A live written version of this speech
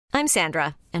I'm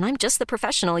Sandra, and I'm just the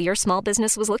professional your small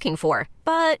business was looking for.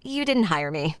 But you didn't hire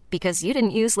me because you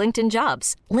didn't use LinkedIn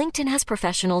Jobs. LinkedIn has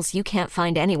professionals you can't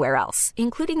find anywhere else,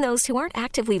 including those who aren't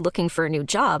actively looking for a new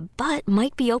job, but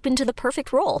might be open to the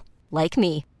perfect role, like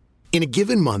me. In a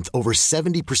given month, over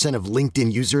 70% of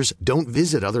LinkedIn users don't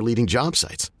visit other leading job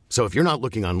sites. So if you're not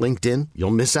looking on LinkedIn,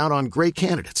 you'll miss out on great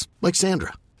candidates like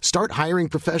Sandra. Start hiring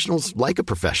professionals like a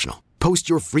professional. Post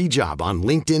your free job on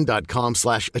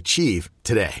linkedin.com/achieve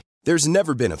today. There's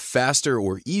never been a faster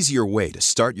or easier way to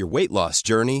start your weight loss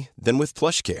journey than with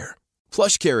PlushCare.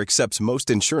 PlushCare accepts most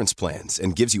insurance plans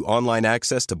and gives you online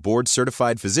access to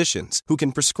board-certified physicians who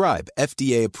can prescribe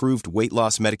FDA-approved weight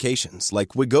loss medications like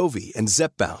Wegovy and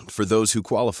Zepbound for those who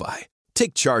qualify.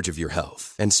 Take charge of your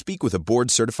health and speak with a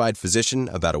board-certified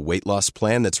physician about a weight loss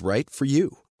plan that's right for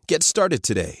you. Get started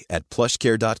today at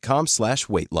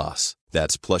plushcare.com/weight loss.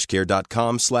 That's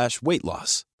plushcare.com/weight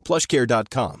loss.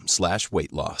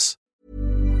 plushcare.com/weight loss.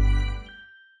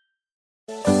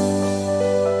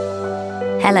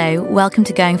 Hello, welcome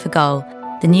to Going for Goal,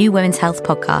 the new women's health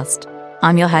podcast.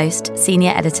 I'm your host, senior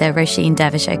editor Roisin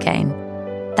Dervish O'Kane.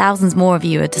 Thousands more of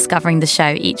you are discovering the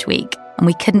show each week, and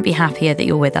we couldn't be happier that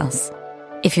you're with us.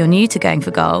 If you're new to Going for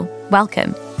Goal,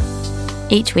 welcome.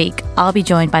 Each week, I'll be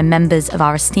joined by members of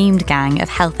our esteemed gang of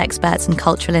health experts and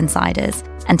cultural insiders,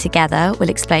 and together we'll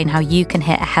explain how you can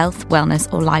hit a health,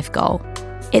 wellness or life goal.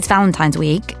 It's Valentine's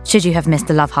week, should you have missed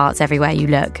the love hearts everywhere you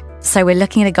look. So we're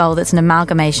looking at a goal that's an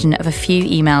amalgamation of a few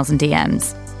emails and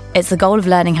DMs. It's the goal of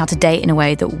learning how to date in a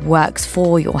way that works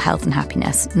for your health and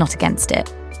happiness, not against it.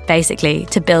 Basically,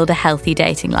 to build a healthy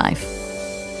dating life.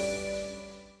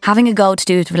 Having a goal to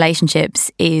do with relationships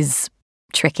is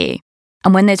tricky.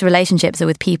 And when those relationships are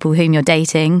with people whom you're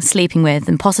dating, sleeping with,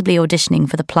 and possibly auditioning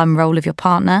for the plum role of your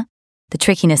partner, the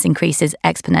trickiness increases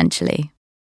exponentially.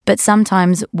 But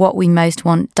sometimes what we most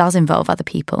want does involve other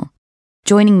people.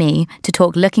 Joining me to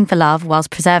talk looking for love whilst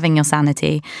preserving your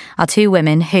sanity are two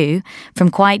women who,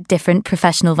 from quite different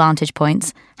professional vantage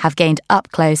points, have gained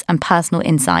up-close and personal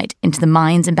insight into the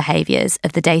minds and behaviours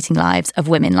of the dating lives of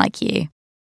women like you.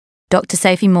 Dr.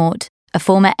 Sophie Mort, a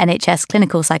former NHS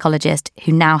clinical psychologist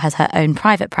who now has her own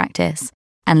private practice,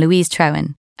 and Louise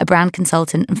Trowan, a brand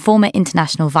consultant and former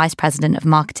international vice president of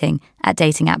marketing at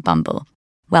dating app Bumble.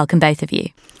 Welcome both of you.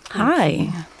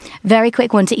 Hi. Very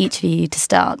quick one to each of you to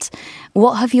start.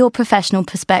 What have your professional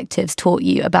perspectives taught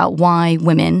you about why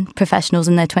women, professionals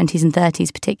in their 20s and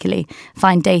 30s particularly,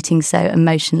 find dating so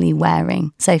emotionally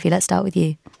wearing? Sophie, let's start with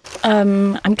you.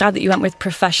 I'm glad that you went with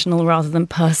professional rather than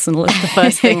personal as the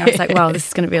first thing. I was like, wow, this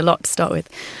is going to be a lot to start with.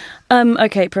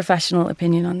 Okay, professional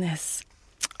opinion on this.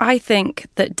 I think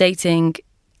that dating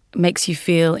makes you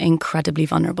feel incredibly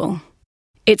vulnerable.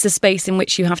 It's a space in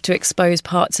which you have to expose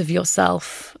parts of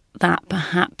yourself that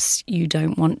perhaps you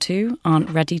don't want to, aren't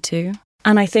ready to.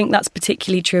 And I think that's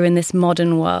particularly true in this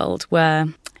modern world where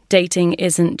dating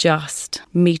isn't just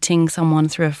meeting someone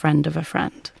through a friend of a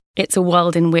friend. It's a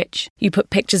world in which you put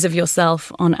pictures of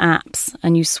yourself on apps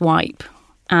and you swipe,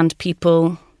 and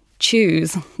people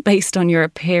choose based on your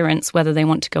appearance whether they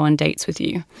want to go on dates with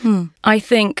you. I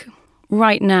think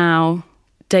right now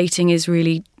dating is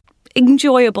really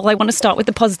enjoyable. I want to start with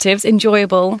the positives.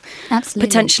 Enjoyable, Absolutely.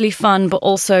 Potentially fun, but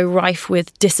also rife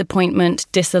with disappointment,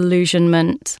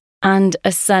 disillusionment, and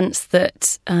a sense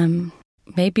that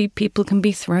maybe people can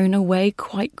be thrown away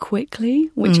quite quickly,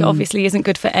 which obviously isn't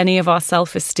good for any of our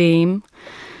self-esteem.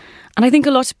 And I think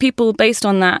a lot of people, based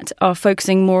on that, are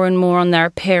focusing more and more on their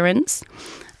appearance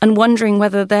and wondering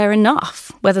whether they're enough,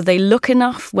 whether they look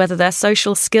enough, whether their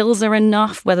social skills are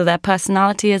enough, whether their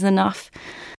personality is enough.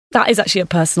 That is actually a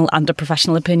personal and a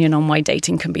professional opinion on why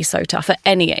dating can be so tough at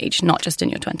any age, not just in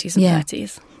your 20s and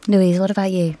 30s. Louise, what about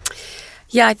you?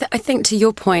 Yeah, I think to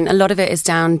your point, a lot of it is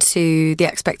down to the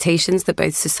expectations that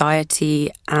both society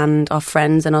and our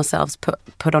friends and ourselves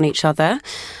put on each other.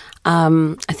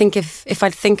 I think if I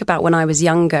think about when I was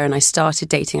younger and I started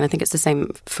dating, and I think it's the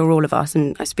same for all of us,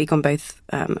 and I speak on both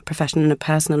a professional and a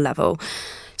personal level,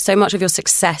 so much of your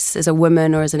success as a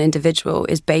woman or as an individual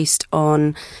is based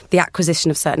on the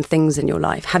acquisition of certain things in your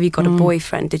life. Have you got a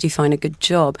boyfriend? Did you find a good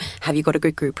job? Have you got a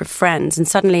good group of friends? And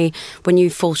suddenly, when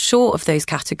you fall short of those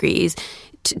categories,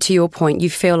 to your point, you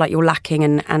feel like you're lacking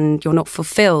and you're not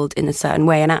fulfilled in a certain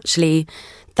way. And actually,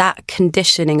 that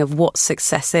conditioning of what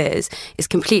success is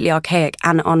completely archaic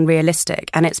and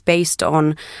unrealistic. And it's based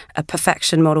on a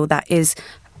perfection model that is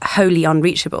wholly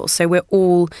unreachable. So we're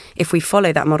all, if we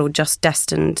follow that model, just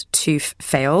destined to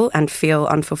fail and feel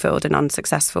unfulfilled and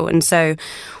unsuccessful. And so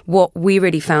what we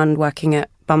really found working at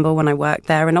Bumble when I worked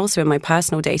there, and also in my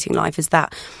personal dating life, is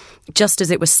that just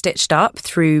as it was stitched up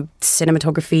through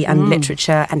cinematography and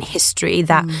literature and history,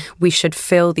 that we should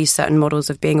fill these certain models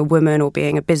of being a woman or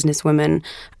being a businesswoman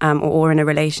or in a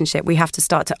relationship. We have to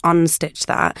start to unstitch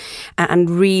that and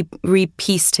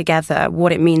re-piece together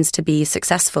what it means to be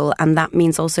successful. And that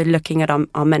means also looking at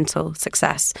our mental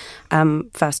success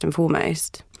first and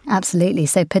foremost. Absolutely.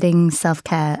 So putting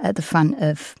self-care at the front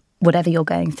of whatever you're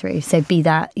going through. So be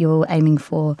that you're aiming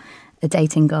for a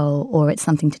dating goal, or it's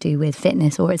something to do with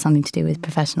fitness, or it's something to do with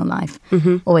professional life.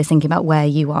 Always thinking about where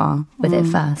you are with it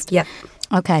first. Yep.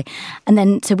 Okay. And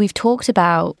then, so we've talked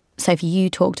about, Sophie,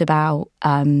 you talked about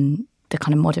the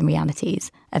kind of modern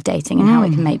realities of dating and how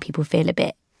it can make people feel a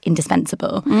bit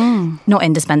indispensable. Not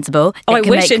indispensable. I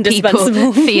wish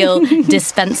indispensable. People feel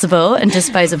dispensable and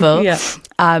disposable. Yeah.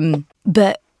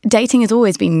 But dating has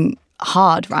always been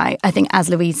hard, right? I think, as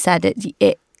Louise said,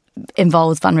 it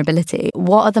involves vulnerability.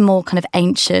 What are the more kind of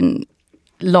ancient,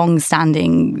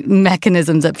 long-standing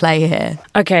mechanisms at play here?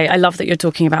 Okay, I love that you're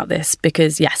talking about this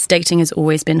because, yes, dating has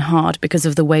always been hard because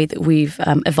of the way that we've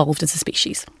evolved as a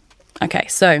species. Okay,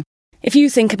 so if you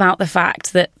think about the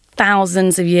fact that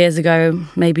thousands of years ago,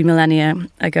 maybe millennia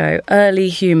ago, early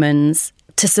humans,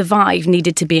 to survive,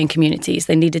 needed to be in communities.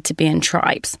 They needed to be in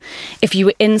tribes. If you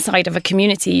were inside of a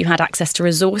community, you had access to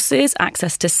resources,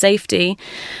 access to safety,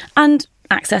 and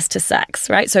access to sex,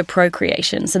 right? So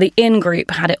procreation. So the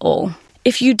in-group had it all.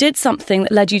 If you did something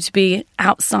that led you to be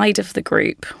outside of the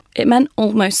group, it meant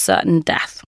almost certain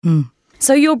death.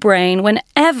 So your brain,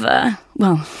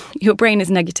 your brain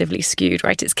is negatively skewed,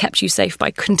 right? It's kept you safe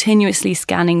by continuously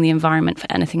scanning the environment for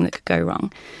anything that could go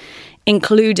wrong,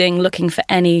 including looking for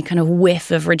any kind of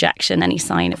whiff of rejection, any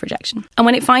sign of rejection. And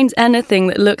when it finds anything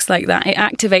that looks like that, it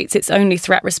activates its only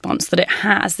threat response that it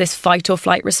has, this fight or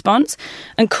flight response,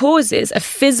 and causes a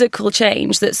physical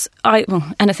change that's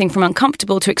anything from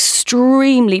uncomfortable to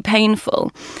extremely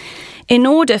painful, in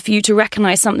order for you to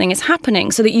recognize something is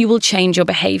happening so that you will change your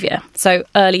behavior. So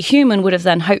early human would have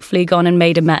then hopefully gone and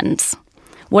made amends.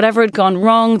 Whatever had gone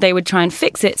wrong, they would try and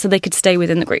fix it so they could stay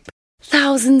within the group.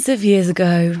 Thousands of years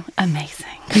ago, amazing.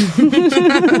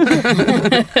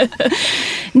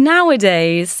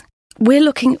 Nowadays,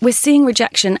 we're seeing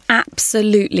rejection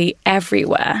absolutely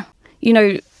everywhere. You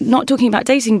know, not talking about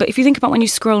dating, but if you think about when you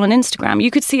scroll on Instagram, you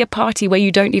could see a party where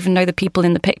you don't even know the people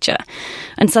in the picture.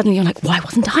 And suddenly you're like, why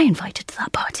wasn't I invited to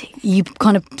that party? You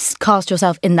kind of cast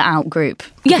yourself in the out group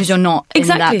because you're not in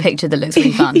that picture that looks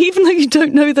really fun. Even though you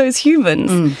don't know those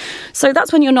humans. So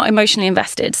that's when you're not emotionally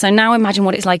invested. So now imagine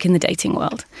what it's like in the dating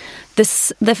world.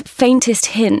 The faintest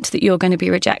hint that you're going to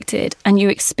be rejected, and you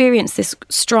experience this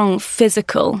strong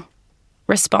physical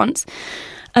response.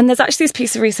 And there's actually this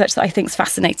piece of research that I think is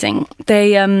fascinating.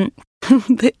 They,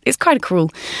 it's kind of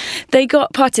cruel. They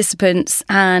got participants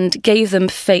and gave them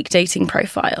fake dating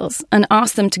profiles and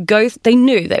asked them to they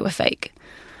knew they were fake.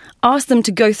 Asked them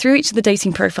to go through each of the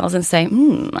dating profiles and say,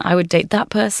 I would date that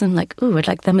person. Like, I'd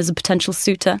like them as a potential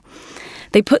suitor.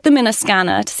 They put them in a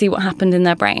scanner to see what happened in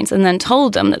their brains and then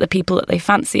told them that the people that they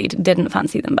fancied didn't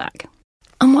fancy them back.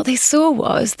 And what they saw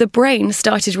was the brain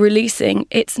started releasing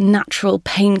its natural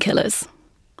painkillers.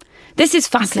 This is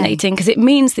fascinating because it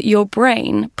means that your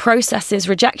brain processes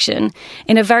rejection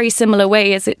in a very similar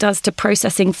way as it does to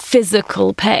processing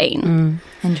physical pain.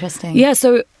 Interesting. Yeah,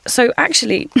 so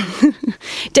actually,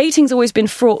 dating's always been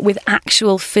fraught with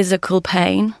actual physical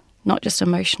pain, not just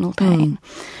emotional pain.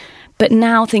 But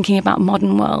now thinking about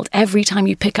modern world, every time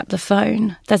you pick up the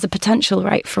phone, there's a potential,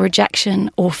 right, for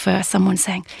rejection or for someone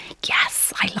saying,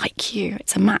 yes, I like you,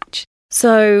 it's a match.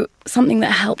 So something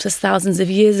that helped us thousands of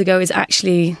years ago is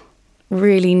actually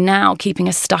really now keeping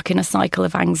us stuck in a cycle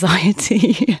of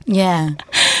anxiety. Yeah.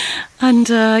 And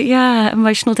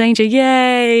emotional danger.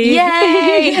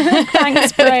 Yay!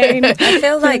 Thanks, brain. I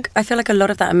feel like a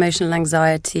lot of that emotional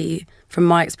anxiety, from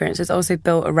my experience, is also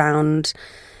built around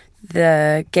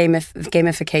the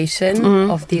gamification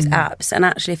of these apps. And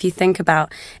actually, if you think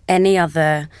about any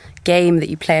other game that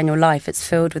you play in your life, it's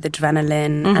filled with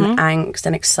adrenaline and angst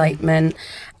and excitement.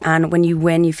 And when you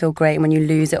win, you feel great. And when you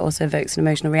lose, it also evokes an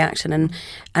emotional reaction.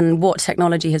 And what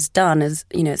technology has done is,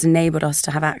 it's enabled us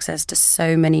to have access to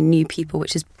so many new people,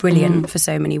 which is brilliant for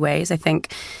so many ways. I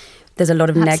think there's a lot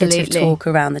of negative talk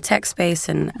around the tech space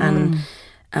and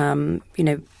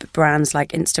brands like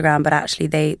Instagram, but actually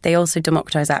they also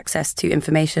democratize access to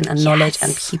information and knowledge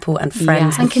and people and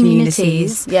friends and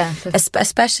communities. Yeah.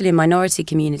 Especially in minority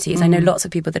communities. I know lots of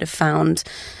people that have found,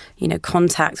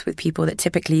 contact with people that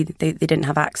typically they didn't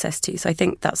have access to. So I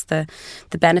think that's the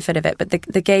benefit of it. But the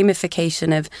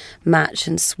gamification of match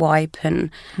and swipe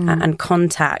and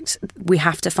contact, we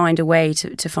have to find a way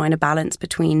to find a balance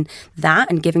between that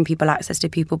and giving people access to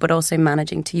people, but also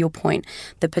managing, to your point,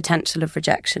 the potential of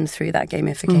rejection through that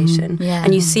gamification.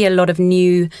 And you see a lot of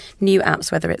new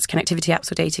apps, whether it's connectivity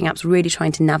apps or dating apps, really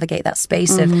trying to navigate that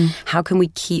space of how can we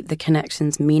keep the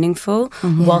connections meaningful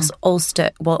whilst also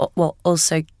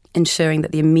ensuring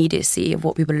that the immediacy of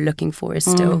what people are looking for is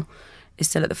still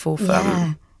at the forefront.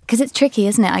 Yeah, because it's tricky,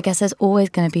 isn't it? I guess there's always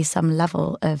going to be some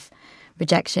level of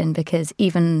rejection, because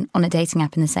even on a dating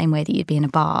app, in the same way that you'd be in a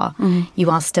bar, you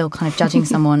are still kind of judging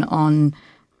someone on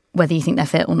whether you think they're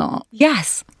fit or not.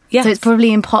 Yes. So it's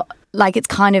probably it's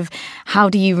kind of, how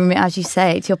do you as you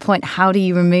say, to your point, how do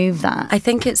you remove that? I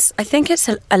think it's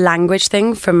a language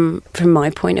thing from my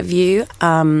point of view.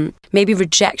 Maybe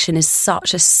rejection is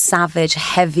such a savage,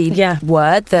 heavy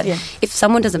word that if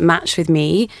someone doesn't match with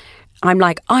me, I'm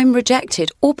like, I'm rejected.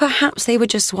 Or perhaps they were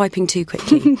just swiping too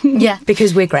quickly.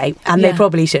 Because we're great. And they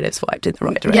probably should have swiped in the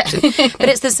right direction. But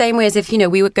it's the same way as if,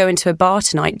 we would go into a bar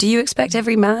tonight. Do you expect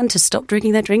every man to stop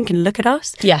drinking their drink and look at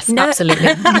us? Yes, absolutely.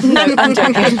 No, I'm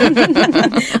joking.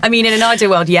 I mean, in an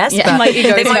ideal world, yes. But they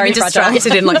might be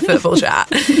distracted in football chat.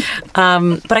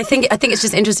 But I think it's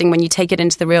just interesting when you take it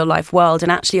into the real life world,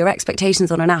 and actually your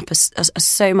expectations on an app are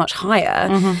so much higher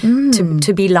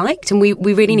to be liked. And we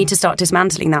really need to start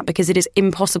dismantling that, because it is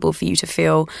impossible for you to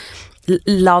feel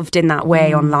loved in that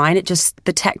way online.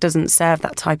 The tech doesn't serve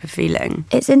that type of feeling.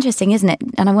 It's interesting, isn't it?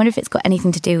 And I wonder if it's got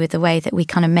anything to do with the way that we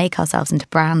kind of make ourselves into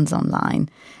brands online.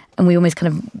 And we almost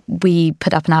we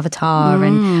put up an avatar,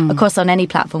 and of course on any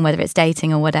platform, whether it's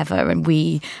dating or whatever, and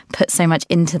we put so much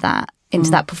into that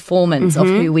performance of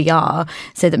who we are,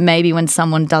 so that maybe when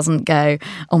someone doesn't go,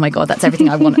 oh my God, that's everything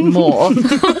I want and more,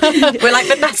 we're like,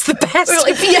 but that's the best. We're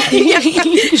like,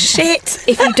 shit.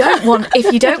 If you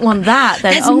don't want that,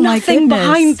 then there's oh my nothing goodness,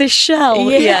 behind this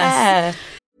shell. Yeah.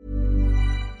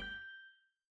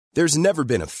 There's never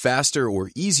been a faster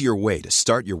or easier way to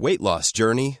start your weight loss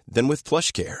journey than with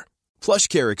PlushCare.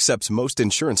 PlushCare accepts most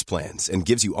insurance plans and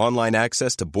gives you online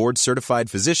access to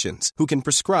board-certified physicians who can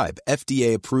prescribe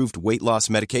FDA-approved weight loss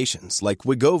medications like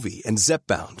Wegovy and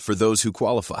Zepbound for those who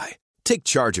qualify. Take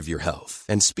charge of your health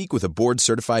and speak with a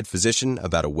board-certified physician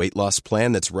about a weight loss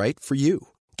plan that's right for you.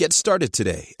 Get started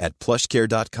today at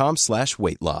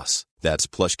plushcare.com/weightloss. That's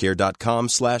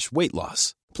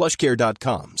plushcare.com/weightloss.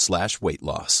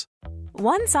 plushcare.com/weightloss.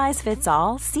 One size fits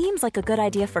all seems like a good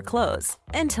idea for clothes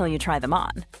until you try them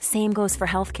on. Same goes for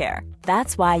healthcare.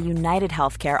 That's why United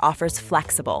Healthcare offers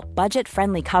flexible,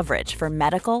 budget-friendly coverage for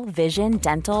medical, vision,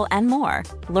 dental, and more.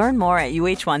 Learn more at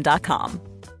uh1.com.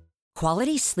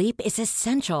 Quality sleep is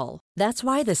essential. That's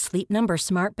why the Sleep Number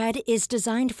Smart Bed is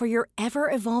designed for your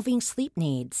ever-evolving sleep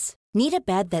needs. Need a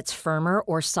bed that's firmer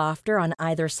or softer on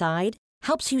either side?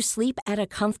 Helps you sleep at a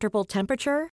comfortable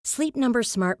temperature? Sleep Number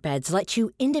Smart Beds let you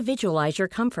individualize your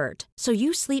comfort, so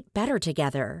you sleep better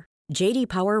together. J.D.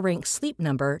 Power ranks Sleep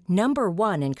Number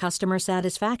 #1 in customer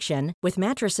satisfaction with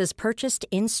mattresses purchased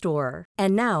in-store.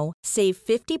 And now, save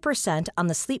 50% on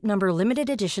the Sleep Number Limited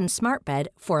Edition Smart Bed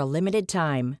for a limited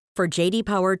time. For J.D.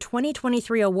 Power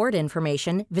 2023 award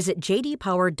information, visit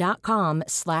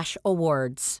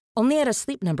jdpower.com/awards. Only at a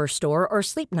Sleep Number store or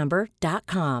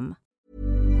sleepnumber.com.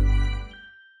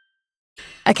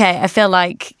 Okay, I feel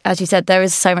like, as you said, there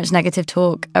is so much negative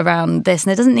talk around this, and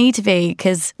there doesn't need to be,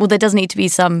 because, well, there does need to be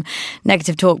some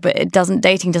negative talk, but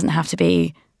dating doesn't have to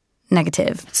be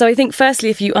negative. So I think, firstly,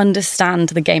 if you understand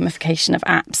the gamification of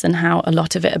apps and how a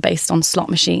lot of it are based on slot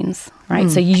machines, right?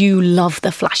 So you love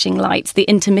the flashing lights, the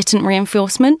intermittent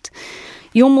reinforcement.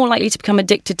 You're more likely to become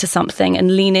addicted to something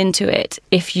and lean into it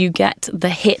if you get the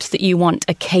hit that you want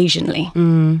occasionally,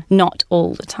 not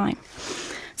all the time.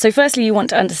 So firstly, you want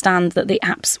to understand that the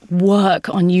apps work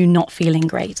on you not feeling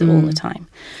great all the time.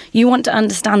 You want to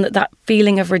understand that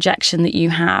feeling of rejection that you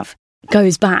have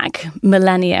goes back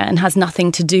millennia and has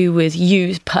nothing to do with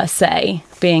you per se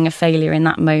being a failure in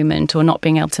that moment or not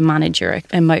being able to manage your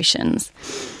emotions.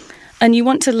 And you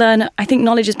want to learn, I think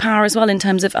knowledge is power as well, in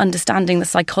terms of understanding the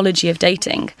psychology of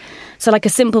dating. So like a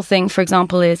simple thing, for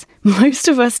example, is most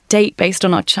of us date based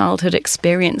on our childhood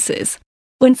experiences.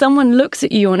 When someone looks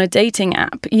at you on a dating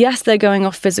app, yes, they're going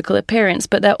off physical appearance,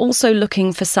 but they're also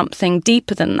looking for something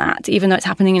deeper than that, even though it's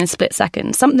happening in a split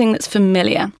second, something that's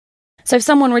familiar. So if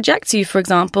someone rejects you, for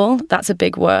example, that's a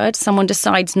big word, someone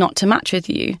decides not to match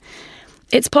with you,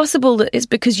 it's possible that it's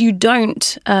because you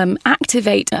don't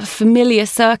activate a familiar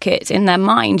circuit in their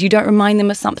mind. You don't remind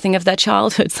them of something of their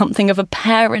childhood, something of a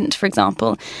parent, for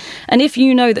example. And if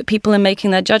you know that people are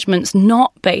making their judgments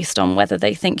not based on whether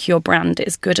they think your brand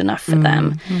is good enough for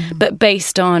them, but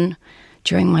based on,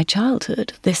 during my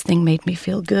childhood, this thing made me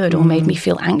feel good or made me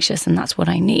feel anxious and that's what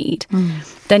I need,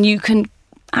 then you can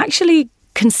actually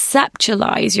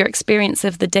conceptualize your experience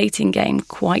of the dating game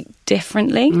quite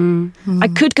differently. I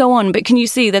could go on, but can you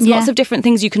see there's lots of different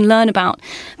things you can learn about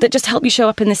that just help you show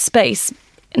up in this space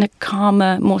in a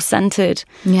calmer, more centered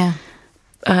way.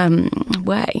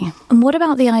 And what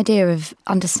about the idea of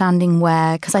understanding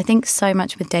where, because I think so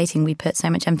much with dating we put so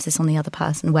much emphasis on the other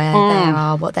person, where they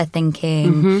are, what they're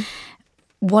thinking.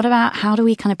 What about how do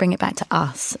we kind of bring it back to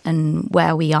us and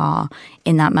where we are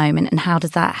in that moment, and how does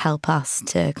that help us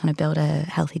to kind of build a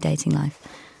healthy dating life?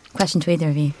 Question to either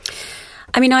of you.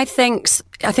 I mean, I think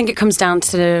it comes down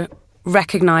to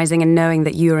recognizing and knowing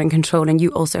that you are in control and you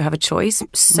also have a choice.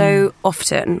 So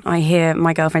often I hear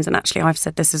my girlfriends, and actually I've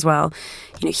said this as well,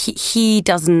 you know, he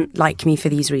doesn't like me for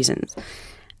these reasons.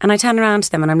 And I turn around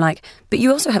to them and I'm like, but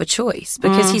you also have a choice,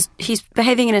 because he's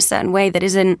behaving in a certain way that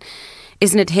isn't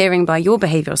adhering by your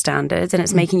behavioural standards, and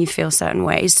it's making you feel certain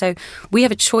ways. So we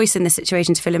have a choice in this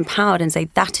situation to feel empowered and say,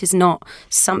 that is not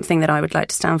something that I would like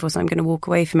to stand for, so I'm going to walk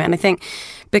away from it. And I think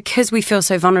because we feel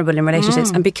so vulnerable in relationships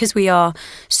and because we are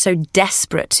so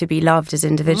desperate to be loved as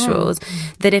individuals,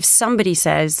 that if somebody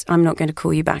says, I'm not going to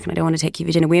call you back and I don't want to take you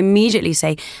for dinner, we immediately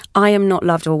say, I am not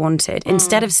loved or wanted,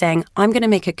 instead of saying, I'm going to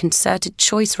make a concerted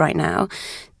choice right now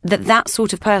that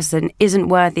sort of person isn't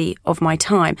worthy of my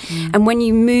time. And when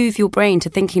you move your brain to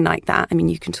thinking like that, I mean,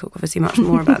 you can talk obviously much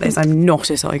more about this. I'm not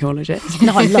a psychologist.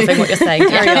 No, I'm loving what you're saying.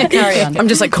 Carry on. I'm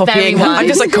just like copying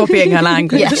her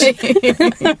language.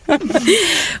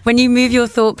 When you move your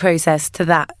thought process to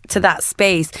that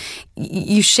space,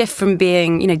 you shift from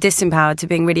being, disempowered to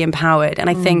being really empowered. And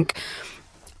I think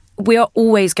we are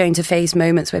always going to face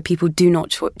moments where people do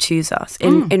not choose us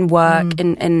in work,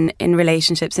 in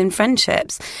relationships, in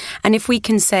friendships. And if we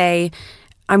can say,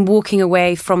 I'm walking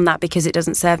away from that because it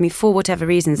doesn't serve me for whatever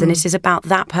reasons, and it is about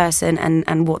that person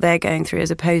and what they're going through as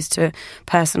opposed to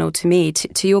personal to me,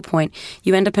 to your point,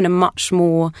 you end up in a much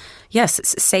more,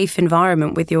 safe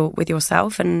environment with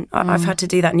yourself. And I've had to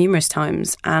do that numerous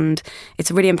times. And it's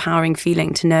a really empowering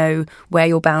feeling to know where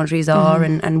your boundaries are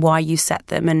and why you set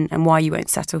them and why you won't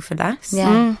settle for less.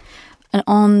 Yeah. And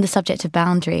on the subject of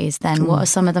boundaries, then, what are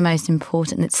some of the most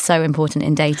important? It's so important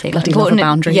in dating. Bloody love a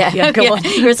boundary. Yeah, go on.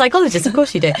 You're a psychologist, of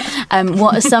course you do.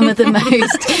 What are some of the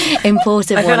most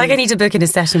important ones? I feel like I need to book in a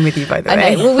session with you, by the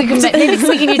way. Well, maybe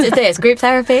we can use it as this, group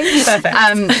therapy. Perfect.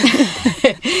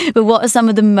 But what are some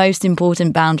of the most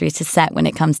important boundaries to set when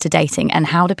it comes to dating, and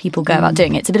how do people go about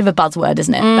doing it? It's a bit of a buzzword,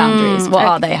 isn't it? Boundaries. What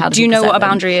are they? How do you know what a them?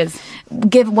 boundary is?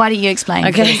 Why don't you explain?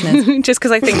 Okay. Just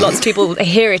because I think lots of people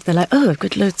hear it, they're like, oh, I've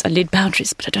got loads, I need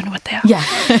boundaries, but I don't know what they are.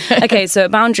 Yeah. Okay, so a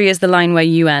boundary is the line where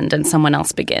you end and someone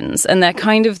else begins. And they're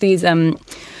kind of these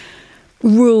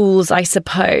rules, I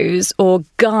suppose, or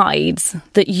guides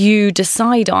that you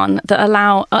decide on that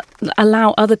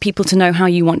allow other people to know how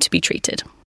you want to be treated.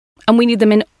 And we need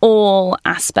them in all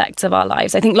aspects of our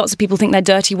lives. I think lots of people think they're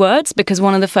dirty words because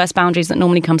one of the first boundaries that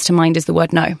normally comes to mind is the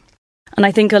word no. And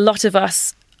I think a lot of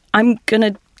us, I'm going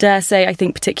to dare say, I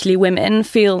think particularly women,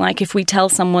 feel like if we tell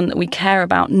someone that we care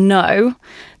about no,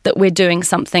 that we're doing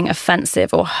something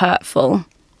offensive or hurtful.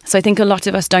 So I think a lot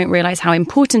of us don't realise how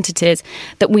important it is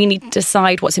that we need to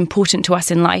decide what's important to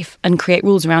us in life and create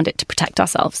rules around it to protect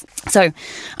ourselves. So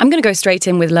I'm going to go straight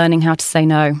in with learning how to say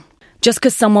no. Just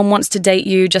because someone wants to date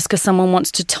you, just because someone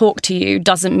wants to talk to you,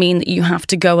 doesn't mean that you have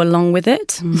to go along with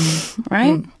it,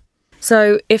 right?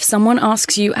 So if someone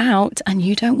asks you out and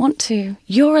you don't want to,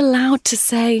 you're allowed to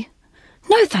say,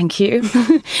 no, thank you.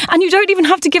 And you don't even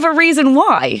have to give a reason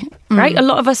why, right? A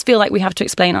lot of us feel like we have to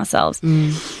explain ourselves.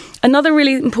 Another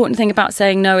really important thing about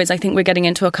saying no is I think we're getting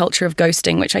into a culture of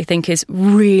ghosting, which I think is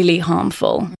really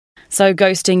harmful. So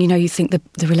ghosting, you think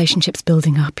the relationship's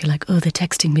building up. You're like, oh, they're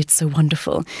texting me, it's so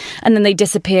wonderful. And then they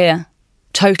disappear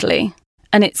totally.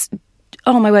 And it's,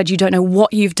 oh my word, you don't know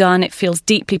what you've done. It feels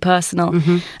deeply personal.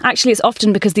 Actually, it's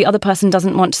often because the other person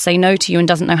doesn't want to say no to you and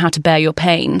doesn't know how to bear your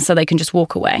pain, so they can just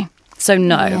walk away. So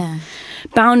no. Yeah.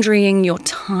 Boundarying your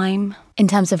time. In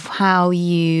terms of how long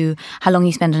you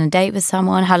spend on a date with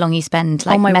someone, how long you spend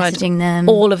messaging them.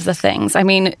 All of the things. I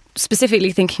mean,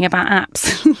 specifically thinking about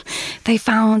apps, they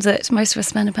found that most of us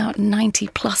spend about 90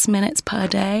 plus minutes per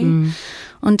day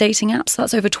on dating apps.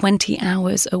 That's over 20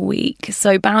 hours a week.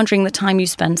 So boundarying the time you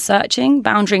spend searching,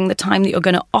 boundarying the time that you're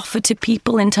going to offer to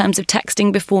people in terms of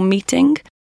texting before meeting,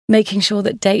 making sure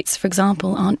that dates, for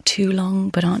example, aren't too long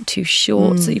but aren't too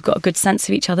short, so you've got a good sense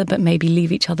of each other but maybe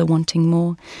leave each other wanting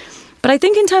more. But I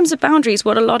think in terms of boundaries,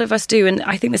 what a lot of us do, and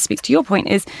I think this speaks to your point,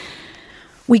 is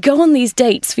we go on these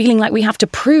dates feeling like we have to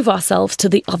prove ourselves to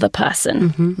the other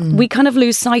person. We kind of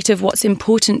lose sight of what's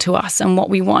important to us and what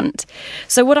we want.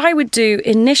 So what I would do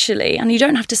initially, and you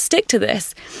don't have to stick to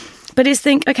this, but is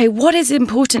think, okay, what is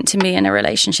important to me in a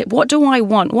relationship? What do I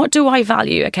want? What do I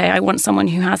value? Okay, I want someone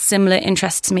who has similar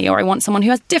interests to me, or I want someone who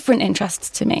has different interests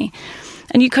to me.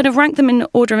 And you kind of rank them in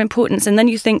order of importance, and then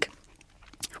you think,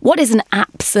 what is an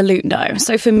absolute no?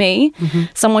 So for me,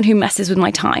 someone who messes with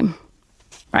my time,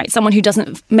 right? Someone who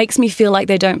makes me feel like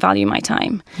they don't value my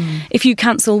time. If you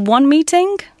cancel one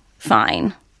meeting,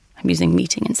 fine. I'm using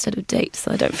meeting instead of date,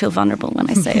 so I don't feel vulnerable when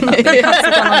I say about being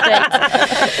cancelled on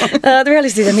a date. The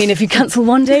reality is, I mean, if you cancel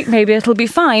one date, maybe it'll be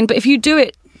fine. But if you do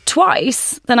it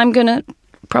twice, then I'm going to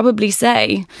probably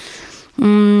say,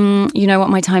 you know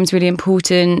what, my time's really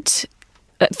important.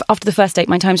 After the first date,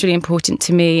 my time's really important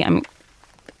to me.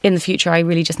 In the future, I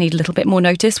really just need a little bit more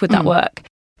notice. Would that work?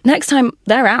 Next time,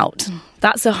 they're out.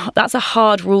 That's a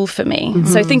hard rule for me.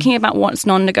 So thinking about what's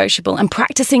non-negotiable and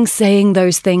practicing saying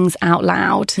those things out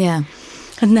loud. Yeah.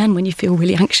 And then when you feel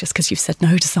really anxious because you've said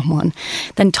no to someone,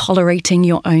 then tolerating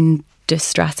your own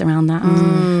distress around that.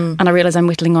 And I realise I'm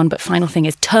whittling on, but final thing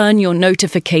is turn your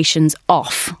notifications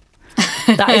off.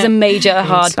 That is a major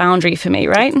hard boundary for me,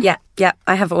 right? Yeah.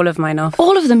 I have all of mine off.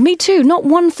 All of them, me too. Not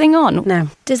one thing on. No.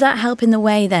 Does that help in the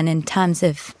way then in terms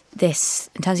of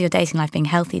your dating life being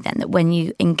healthy then, that when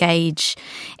you engage,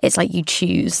 it's like you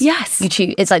choose? Yes. You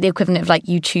choose. It's like the equivalent of like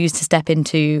you choose to step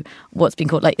into what's been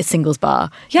called like a singles bar.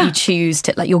 Yeah. You choose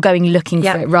to, like, you're going looking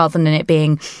for it rather than it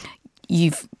being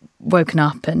you've woken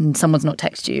up and someone's not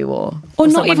texted you or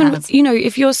not even has. You know,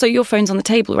 if your phone's on the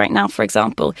table right now, for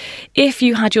example, if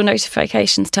you had your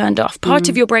notifications turned off, part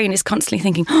of your brain is constantly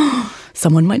thinking,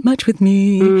 someone might match with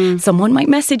me, someone might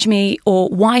message me, or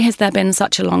why has there been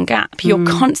such a long gap? You're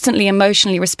constantly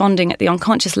emotionally responding at the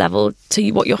unconscious level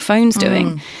to what your phone's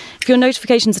doing. If your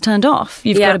notifications are turned off,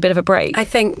 you've got a bit of a break. I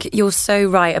think you're so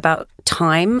right about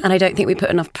time, and I don't think we put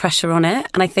enough pressure on it.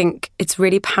 And I think it's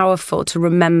really powerful to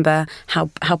remember how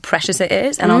precious it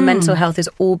is. And our mental health is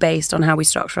all based on how we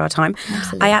structure our time.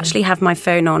 Absolutely. I actually have my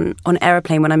phone on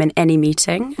airplane when I'm in any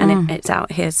meeting, and it's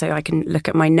out here so I can look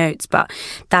at my notes. But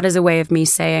that is a way of me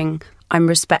saying, I'm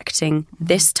respecting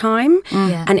this time.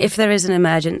 And if there is an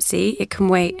emergency, it can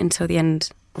wait until the end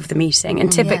of the meeting.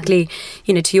 And typically,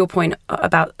 you know, to your point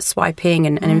about swiping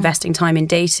and investing time in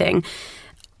dating,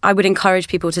 I would encourage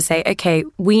people to say, okay,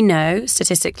 we know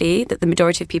statistically that the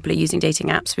majority of people are using dating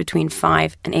apps between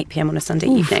 5 and 8 p.m. on a Sunday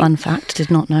evening. Fun fact, did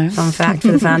not know. Fun fact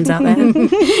for the fans out there.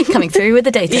 Coming through with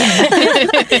the data.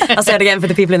 I'll say it again for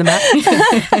the people in the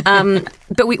back.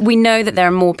 But we know that there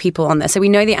are more people on there. So we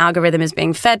know the algorithm is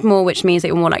being fed more, which means that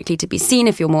you're more likely to be seen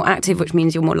if you're more active, which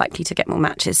means you're more likely to get more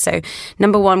matches. So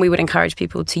number one, we would encourage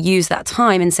people to use that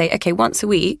time and say, okay, once a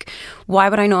week, why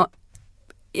would I not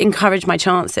encourage my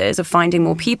chances of finding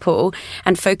more people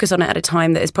and focus on it at a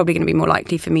time that is probably going to be more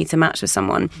likely for me to match with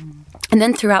someone. And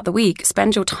then throughout the week,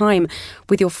 spend your time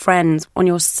with your friends, on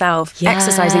yourself,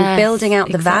 exercising, building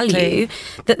out the value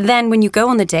that then when you go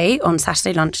on the date on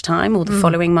Saturday lunchtime or the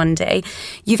following Monday,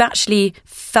 you've actually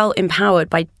felt empowered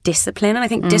by discipline. And I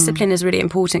think discipline is really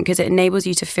important because it enables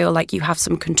you to feel like you have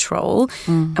some control.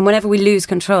 And whenever we lose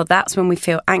control, that's when we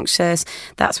feel anxious.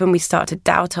 That's when we start to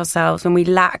doubt ourselves, when we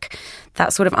lack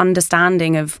that sort of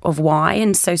understanding of why.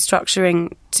 And so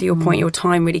structuring, to your point, your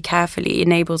time really carefully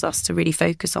enables us to really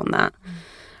focus on that.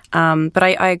 But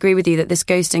I agree with you that this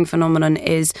ghosting phenomenon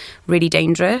is really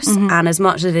dangerous. And as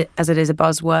much as it is a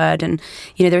buzzword, and,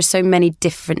 you know, there are so many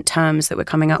different terms that we're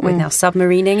coming up with now.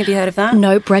 Submarining, have you heard of that?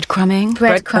 No,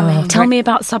 breadcrumbing. Tell me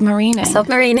about submarining.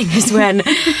 Submarining is when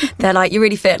they're like, you're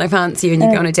really fit and I fancy you, and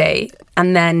you go on a date,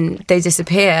 and then they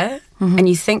disappear. And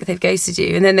you think they've ghosted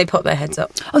you, and then they pop their heads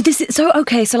up. Oh, this is so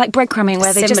okay. So like breadcrumbing,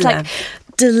 where they just like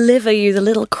deliver you the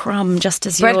little crumb just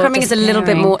as you're breadcrumbing is a little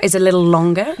bit more, is a little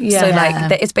longer. Yeah. So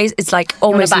like it's like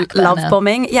almost love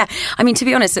bombing. Yeah, I mean, to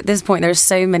be honest, at this point there are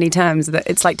so many terms that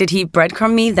it's like, did he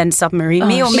breadcrumb me then submarine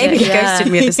me, or maybe he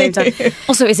ghosted me at the same time?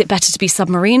 Also, is it better to be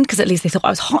submarined because at least they thought I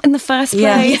was hot in the first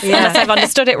place? Unless I've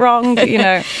understood it wrong, you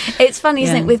know. It's funny,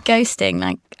 isn't it, with ghosting?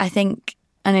 Like, I think,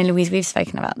 I know, Louise, we've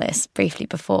spoken about this briefly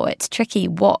before. It's tricky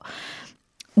what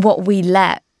we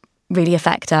let really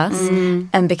affect us.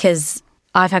 And because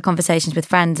I've had conversations with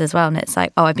friends as well, and it's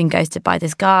like, oh, I've been ghosted by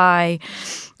this guy.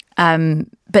 But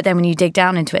then when you dig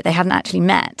down into it, they hadn't actually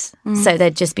met. So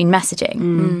they'd just been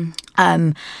messaging.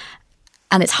 And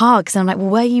it's hard because I'm like, well,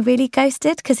 were you really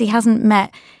ghosted? Because he hasn't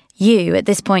met you. At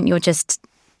this point, you're just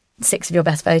 6 of your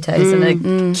best photos and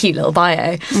a cute little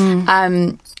bio.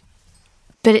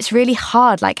 But it's really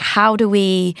hard. Like,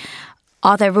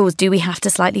 are there rules? Do we have to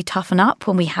slightly toughen up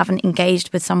when we haven't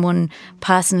engaged with someone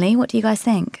personally? What do you guys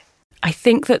think? I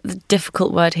think that the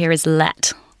difficult word here is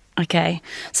let. Okay.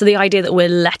 So the idea that we're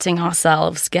letting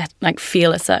ourselves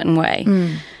feel a certain way.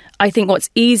 I think what's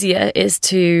easier is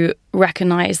to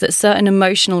recognize that certain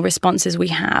emotional responses we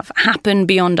have happen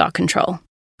beyond our control.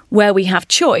 Where we have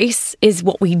choice is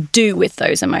what we do with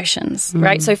those emotions,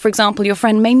 right? So, for example, your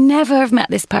friend may never have met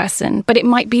this person, but it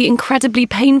might be incredibly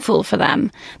painful for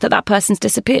them that person's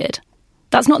disappeared.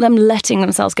 That's not them letting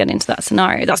themselves get into that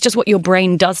scenario. That's just what your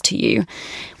brain does to you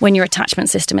when your attachment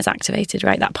system is activated,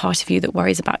 right? That part of you that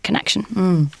worries about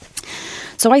connection.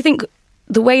 So I think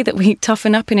the way that we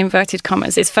toughen up in inverted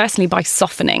commas is firstly by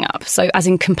softening up, so as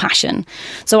in compassion.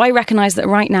 So I recognise that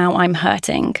right now I'm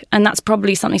hurting, and that's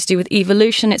probably something to do with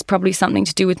evolution, it's probably something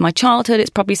to do with my childhood, it's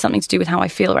probably something to do with how I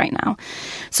feel right now.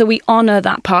 So we honour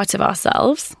that part of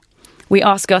ourselves. We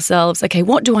ask ourselves, okay,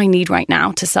 what do I need right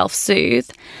now to self-soothe?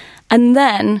 And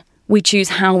then we choose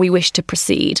how we wish to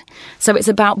proceed. So it's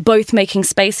about both making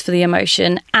space for the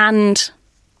emotion and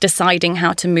deciding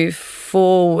how to move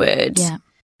forward. Yeah.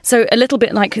 So a little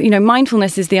bit like,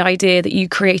 mindfulness is the idea that you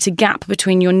create a gap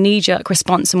between your knee-jerk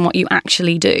response and what you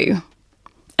actually do.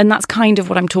 And that's kind of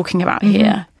what I'm talking about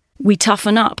here. We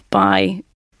toughen up by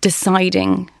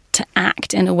deciding to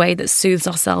act in a way that soothes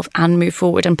ourselves and move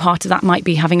forward. And part of that might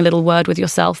be having a little word with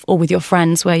yourself or with your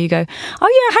friends where you go,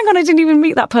 oh yeah, hang on, I didn't even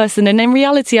meet that person. And in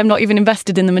reality, I'm not even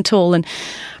invested in them at all. And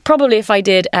probably if I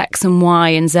did X and Y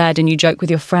and Z and you joke with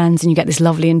your friends and you get this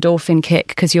lovely endorphin kick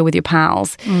because you're with your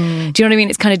pals. Do you know what I mean?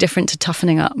 It's kind of different to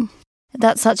toughening up.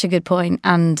 That's such a good point,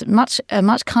 and a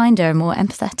much kinder and more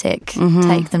empathetic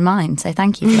take than mine. So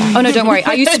thank you for that. Oh no, don't worry.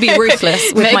 I used to be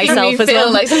ruthless with myself as well.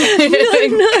 Like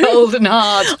cold and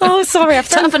hard. Oh, sorry, I've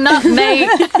toughened up, mate.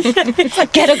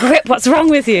 Get a grip. What's wrong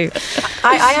with you?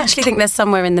 I actually think there's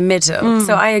somewhere in the middle.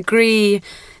 So I agree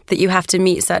that you have to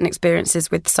meet certain experiences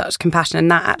with such compassion,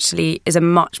 and that actually is a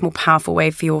much more powerful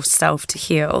way for yourself to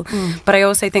heal. But I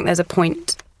also think there's a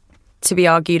point to be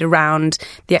argued around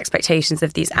the expectations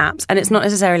of these apps. And it's not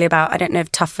necessarily about, I don't know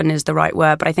if toughen is the right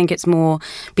word, but I think it's more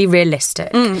be realistic.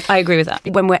 I agree with that.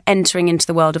 When we're entering into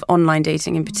the world of online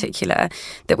dating in particular,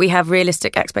 that we have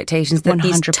realistic expectations that 100%.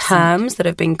 These terms that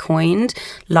have been coined,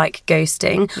 like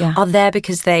ghosting, are there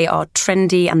because they are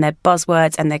trendy and they're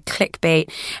buzzwords and they're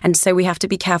clickbait. And so we have to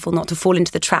be careful not to fall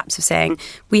into the traps of saying,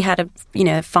 we had a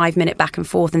 5-minute back and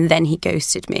forth and then he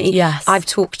ghosted me. Yes. I've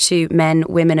talked to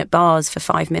women at bars for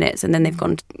 5 minutes and then they've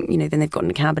gone, then they've got in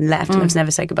a cab and left and I've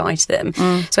never said goodbye to them.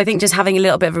 So I think just having a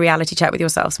little bit of a reality check with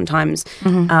yourself sometimes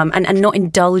and not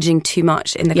indulging too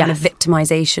much in the kind of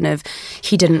victimization of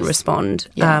he didn't respond.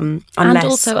 And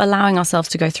also allowing ourselves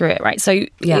to go through it, right? So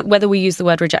whether we use the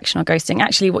word rejection or ghosting,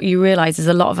 actually what you realise is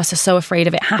a lot of us are so afraid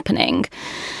of it happening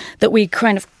that we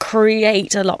kind of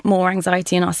create a lot more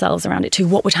anxiety in ourselves around it too.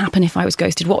 What would happen if I was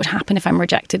ghosted? What would happen if I'm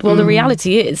rejected? Well, the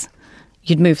reality is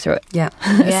you'd move through it.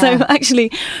 So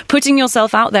actually putting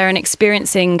yourself out there and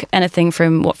experiencing anything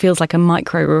from what feels like a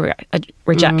micro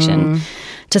rejection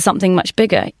to something much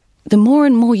bigger, the more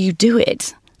and more you do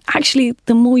it, actually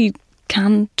the more you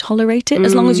can tolerate it,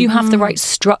 as long as you have the right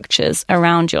structures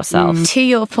around yourself. To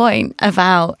your point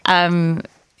about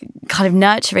kind of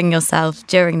nurturing yourself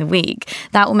during the week,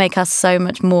 that will make us so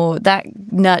much more, that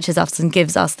nurtures us and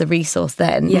gives us the resource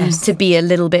then to be a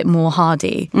little bit more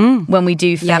hardy when we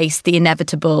do face the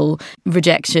inevitable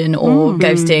rejection or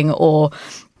ghosting or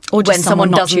just when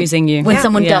someone not choosing you. When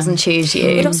someone doesn't choose you.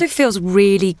 It also feels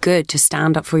really good to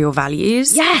stand up for your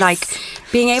values. Yes. Like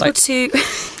being able to...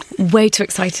 Way too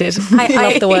excited. I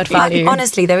love the word value.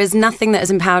 Honestly, there is nothing that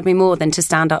has empowered me more than to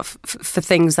stand up for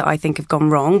things that I think have gone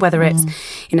wrong, whether it's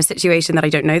in a situation that I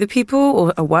don't know the people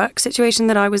or a work situation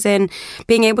that I was in.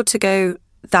 Being able to go,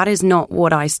 that is not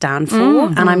what I stand for,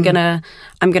 and I'm gonna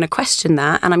question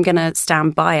that, and I'm gonna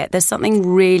stand by it. There's something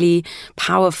really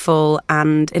powerful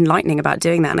and enlightening about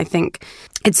doing that, and I think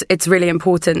it's really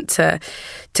important to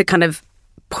kind of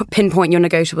pinpoint your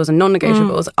negotiables and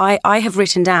non-negotiables. I have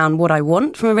written down what I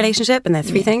want from a relationship, and there are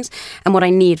 3 things, and what I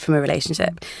need from a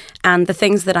relationship. And the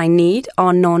things that I need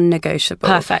are non-negotiable.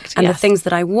 Perfect. And the things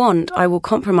that I want, I will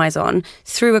compromise on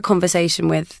through a conversation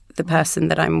with the person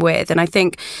that I'm with. And I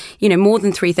think, more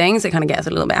than 3 things, it kind of gets a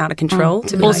little bit out of control.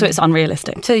 Also, it's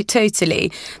unrealistic.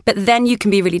 Totally. But then you can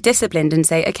be really disciplined and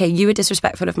say, okay, you were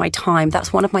disrespectful of my time.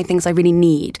 That's one of my things I really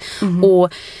need. Or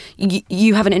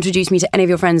you haven't introduced me to any of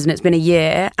your friends and it's been a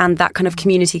year, and that kind of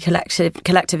community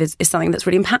collective is something that's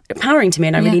really empowering to me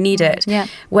and I really need it. Yeah.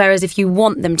 Whereas if you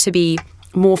want them to be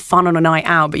more fun on a night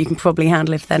out, but you can probably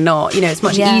handle if they're not. You know, it's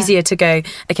much easier to go,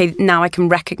 okay, now I can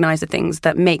recognise the things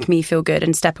that make me feel good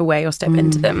and step away or step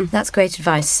into them. That's great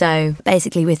advice. So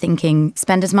basically we're thinking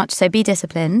spend as much, so be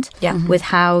disciplined with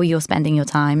how you're spending your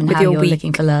time and with how you're week.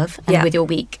 looking for love and with your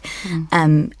week.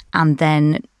 And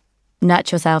then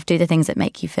nurture yourself, do the things that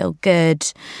make you feel good.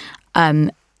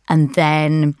 And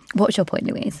then, what's your point,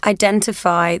 Louise?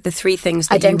 Identify the 3 things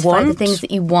that you want. Identify the things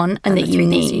that you want and that you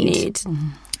need.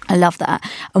 I love that.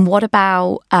 And what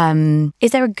about,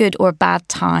 is there a good or a bad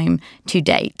time to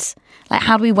date? Like,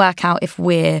 how do we work out if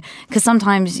because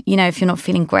sometimes, you know, if you're not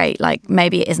feeling great, like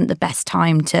maybe it isn't the best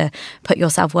time to put your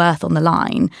self-worth on the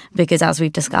line because as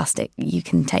we've discussed it, you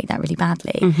can take that really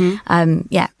badly.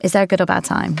 Is there a good or bad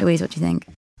time? Louise, what do you think?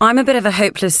 I'm a bit of a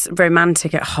hopeless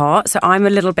romantic at heart. So I'm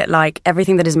a little bit like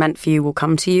everything that is meant for you will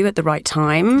come to you at the right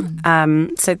time.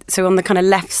 So on the kind of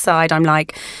left side, I'm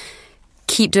like,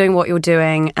 keep doing what you're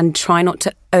doing and try not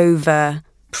to over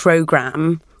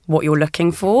program what you're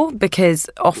looking for, because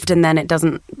often then it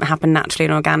doesn't happen naturally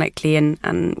and organically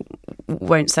and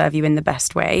won't serve you in the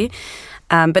best way.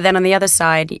 But then on the other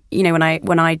side, you know,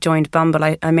 when I joined Bumble,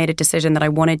 I made a decision that I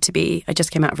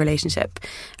just came out of a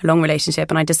long relationship,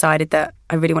 and I decided that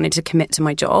I really wanted to commit to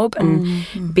my job, and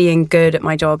being good at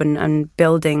my job and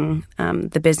building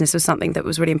the business was something that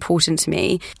was really important to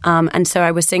me. And so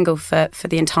I was single for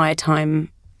the entire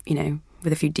time, you know,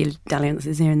 with a few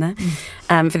dalliances here and there,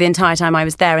 for the entire time I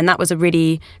was there. And that was a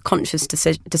really conscious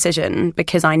decision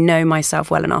because I know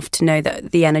myself well enough to know that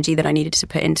the energy that I needed to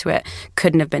put into it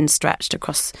couldn't have been stretched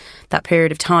across that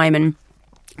period of time. And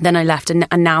then I left, and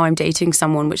now I'm dating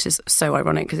someone, which is so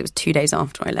ironic because it was 2 days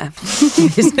after I left.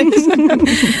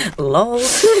 Lol.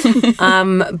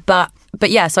 But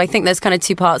yeah, so I think there's kind of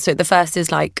 2 parts to it. The first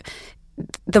is like,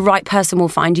 the right person will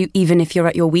find you even if you're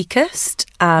at your weakest.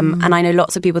 And I know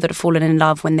lots of people that have fallen in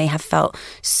love when they have felt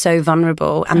so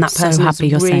vulnerable, and that person has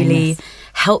really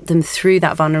helped them through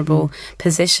that vulnerable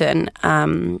position. A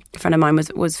friend of mine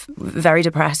was very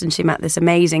depressed, and she met this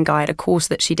amazing guy at a course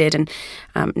that she did, and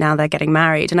now they're getting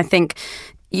married. And I think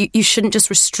you shouldn't just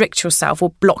restrict yourself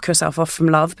or block yourself off from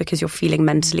love because you're feeling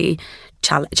mentally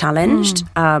challenged,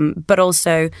 but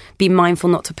also be mindful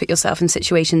not to put yourself in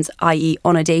situations, i.e.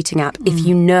 on a dating app, if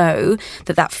you know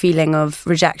that feeling of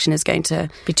rejection is going to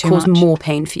cause more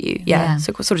pain for you.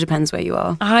 So it sort of depends where you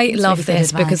are. I love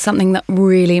this because something that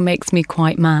really makes me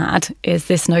quite mad is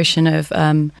this notion of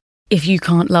if you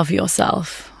can't love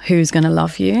yourself, who's going to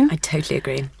love you? I totally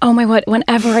agree. Oh my word,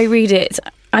 whenever I read it,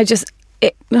 I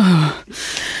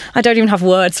don't even have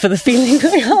words for the feeling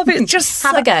I have. It's just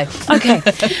have a go. Okay.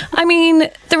 I mean,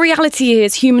 the reality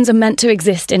is humans are meant to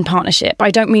exist in partnership.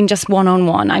 I don't mean just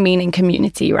one-on-one. I mean in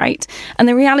community, right? And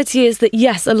the reality is that,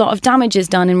 yes, a lot of damage is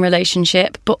done in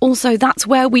relationship, but also that's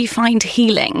where we find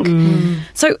healing.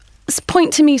 So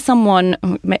point to me someone,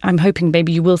 I'm hoping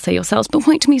maybe you will say yourselves, but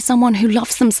point to me someone who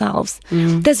loves themselves.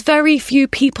 There's very few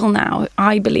people now,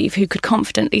 I believe, who could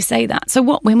confidently say that. So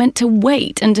what, we're meant to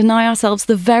wait and deny ourselves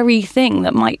the very thing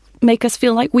that might make us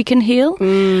feel like we can heal?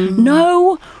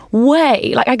 No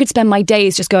way. Like, I could spend my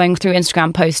days just going through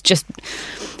Instagram posts, just,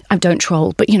 I don't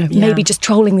troll, but, you know, maybe just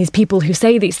trolling these people who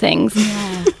say these things.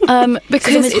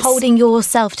 Because it's holding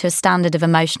yourself to a standard of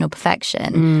emotional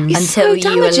perfection until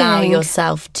you allow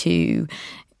yourself to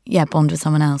bond with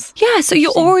someone else. Yeah, so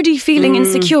you're already feeling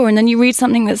insecure, and then you read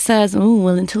something that says, oh,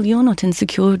 well, until you're not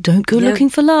insecure, don't go looking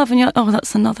for love. And you're like, oh,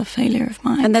 that's another failure of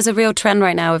mine. And there's a real trend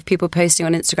right now of people posting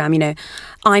on Instagram, you know,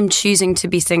 I'm choosing to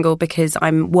be single because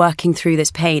I'm working through this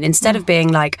pain, instead of being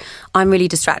like, I'm really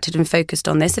distracted and focused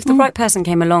on this. If the right person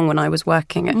came along when I was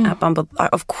working at Bumble,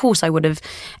 of course I would have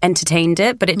entertained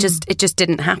it, but it just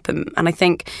didn't happen. And I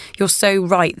think you're so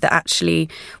right that actually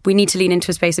we need to lean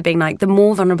into a space of being like, the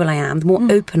more vulnerable I am, the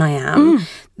more open I am,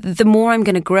 the more I'm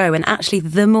going to grow, and actually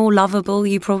the more lovable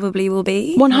you probably will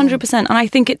be. 100%. And I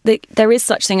think there is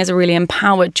such thing as a really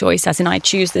empowered choice, as in I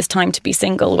choose this time to be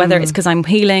single, whether it's because I'm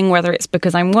healing, whether it's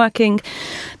because I'm working.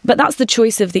 But that's the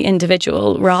choice of the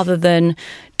individual, rather than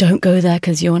don't go there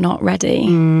because you're not ready.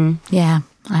 Yeah,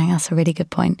 I think that's a really good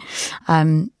point.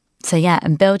 So yeah,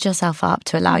 and build yourself up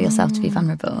to allow yourself to be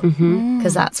vulnerable,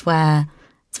 because that's where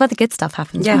the good stuff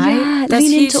happens, right? Yeah,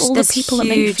 lean into all the people that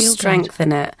make you feel strength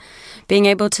in it. Being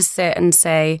able to sit and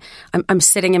say, I'm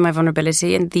sitting in my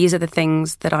vulnerability, and these are the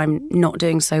things that I'm not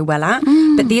doing so well at.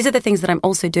 But these are the things that I'm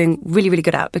also doing really, really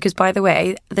good at. Because, by the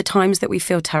way, the times that we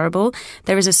feel terrible,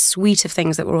 there is a suite of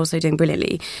things that we're also doing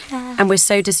brilliantly. And we're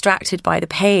so distracted by the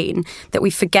pain that we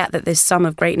forget that there's some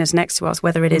of greatness next to us,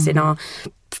 whether it is in our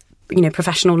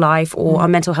professional life, or our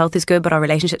mental health is good but our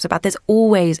relationships are bad. There's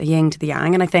always a yin to the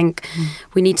yang, and I think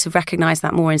we need to recognise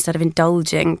that more instead of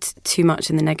indulging too much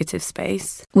in the negative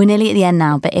space. We're nearly at the end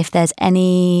now, but if there's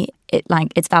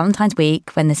it's Valentine's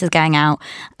week when this is going out,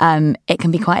 it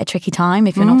can be quite a tricky time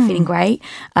if you're not feeling great.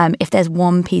 If there's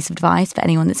one piece of advice for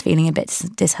anyone that's feeling a bit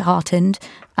disheartened,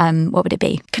 what would it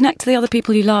be? Connect to the other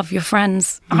people you love, your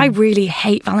friends. I really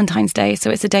hate Valentine's Day, so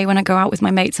it's a day when I go out with my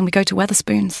mates and we go to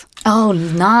Wetherspoons. Oh,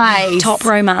 nice. Top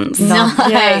romance.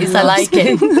 Nice. I like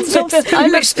it. I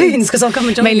love spoons because I'll come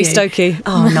and join Mainly you. Stokey.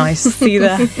 Oh, nice. See you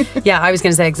there. Yeah, I was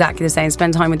going to say exactly the same.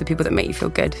 Spend time with the people that make you feel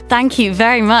good. Thank you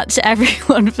very much,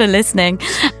 everyone, for listening.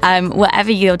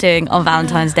 Whatever you're doing on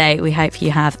Valentine's Day, we hope you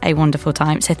have a wonderful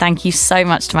time. So thank you so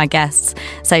much to my guests,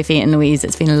 Sophie and Louise.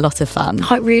 It's been a lot of fun.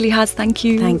 Oh, it really has. Thank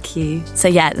you. Thank you. So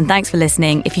and thanks for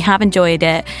listening. If you have enjoyed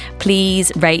it,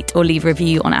 please rate or leave a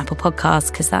review on Apple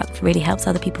Podcasts, because that really helps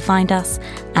other people find us.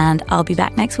 And I'll be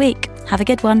back next week. Have a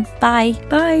good one. Bye.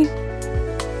 Bye.